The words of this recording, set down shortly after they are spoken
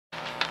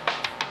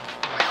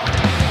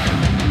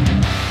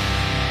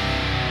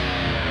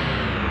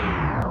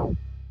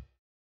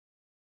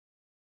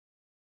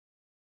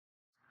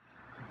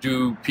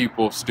do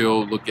people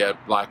still look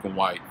at black and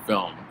white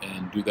film,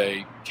 and do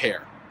they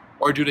care,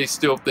 or do they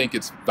still think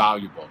it's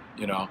valuable?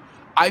 You know,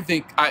 I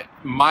think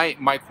my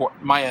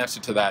answer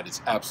to that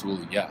is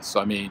absolutely yes.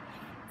 I mean,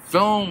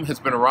 film has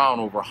been around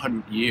over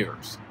 100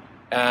 years,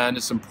 and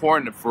it's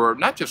important for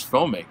not just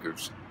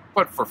filmmakers,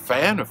 but for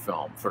fan of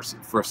film,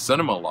 for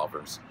cinema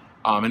lovers,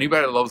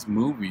 anybody that loves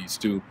movies,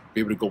 to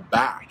be able to go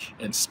back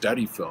and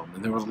study film.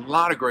 And there was a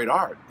lot of great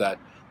art that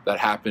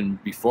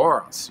happened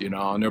before us, you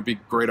know, and there'll be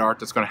great art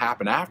that's going to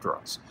happen after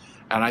us.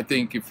 And I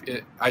think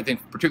I think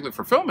particularly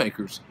for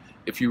filmmakers,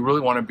 if you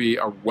really want to be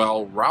a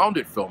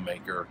well-rounded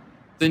filmmaker,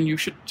 then you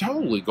should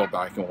totally go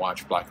back and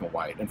watch black and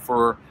white. And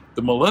for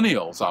the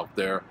millennials out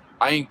there,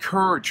 I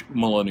encourage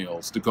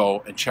millennials to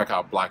go and check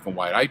out black and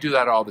white. I do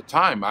that all the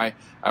time. I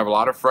have a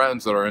lot of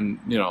friends that are in,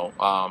 you know,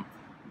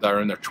 that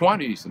are in their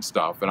 20s and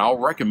stuff, and I'll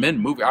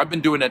recommend movies. I've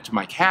been doing that to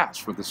my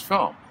cast for this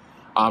film,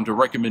 to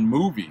recommend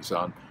movies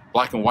on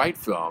black and white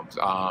films.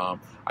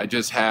 I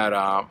just had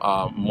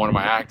one of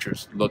my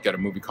actors look at a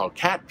movie called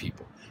Cat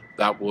People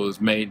that was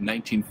made in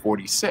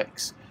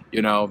 1946.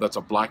 You know, that's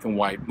a black and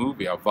white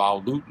movie, a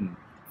Val Lewton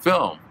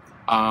film.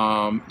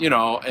 You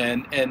know,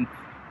 and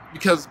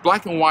because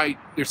black and white,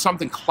 there's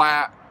something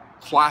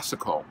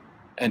classical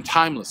and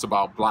timeless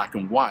about black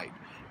and white.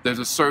 There's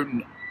a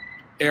certain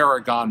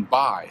era gone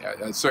by,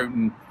 a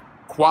certain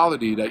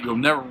quality that you'll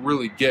never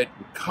really get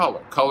with color.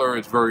 Color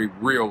is very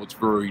real, it's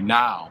very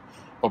now.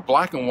 But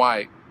black and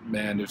white,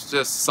 man, there's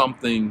just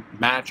something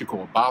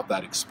magical about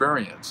that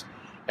experience.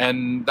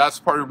 And that's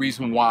part of the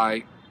reason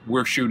why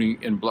we're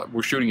shooting in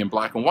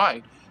black and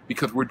white,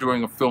 because we're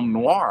doing a film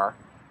noir,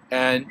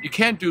 and you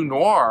can't do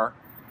noir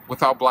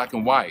without black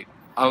and white,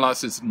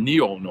 unless it's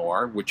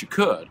neo-noir, which you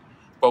could.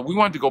 But we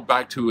wanted to go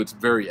back to its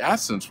very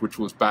essence, which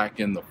was back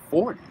in the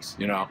 40s,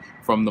 you know,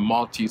 from the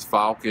Maltese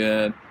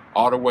Falcon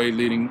all the way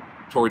leading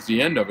towards the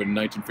end of it in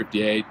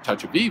 1958,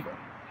 Touch of Evil.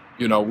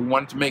 You know, we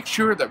wanted to make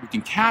sure that we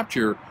can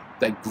capture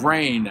that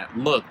grain, that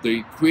look.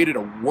 They created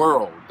a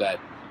world that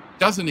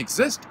doesn't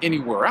exist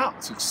anywhere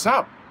else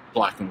except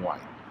black and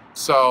white.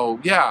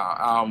 So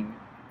yeah,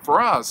 for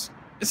us,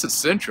 it's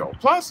essential.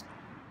 Plus,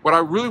 what I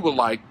really would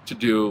like to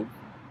do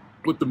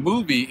with the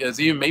movie is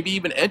maybe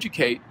even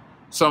educate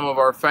some of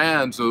our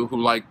fans who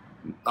like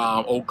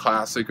old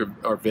classic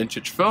or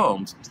vintage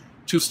films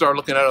to start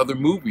looking at other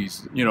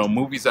movies, you know,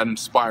 movies that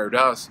inspired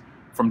us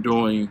from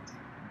doing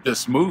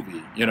this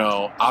movie, you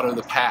know, Out of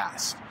the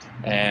Past,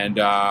 and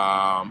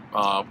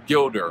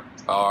Gilder,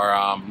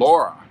 or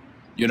Laura,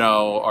 you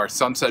know, or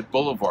Sunset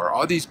Boulevard,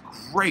 all these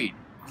great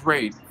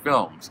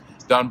films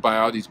done by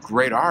all these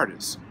great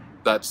artists.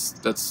 That's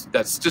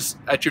just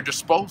at your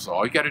disposal.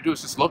 All you got to do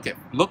is just look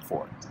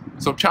for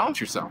it. So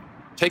challenge yourself.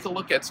 Take a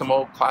look at some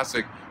old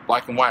classic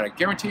black and white. I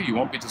guarantee you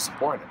won't be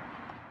disappointed.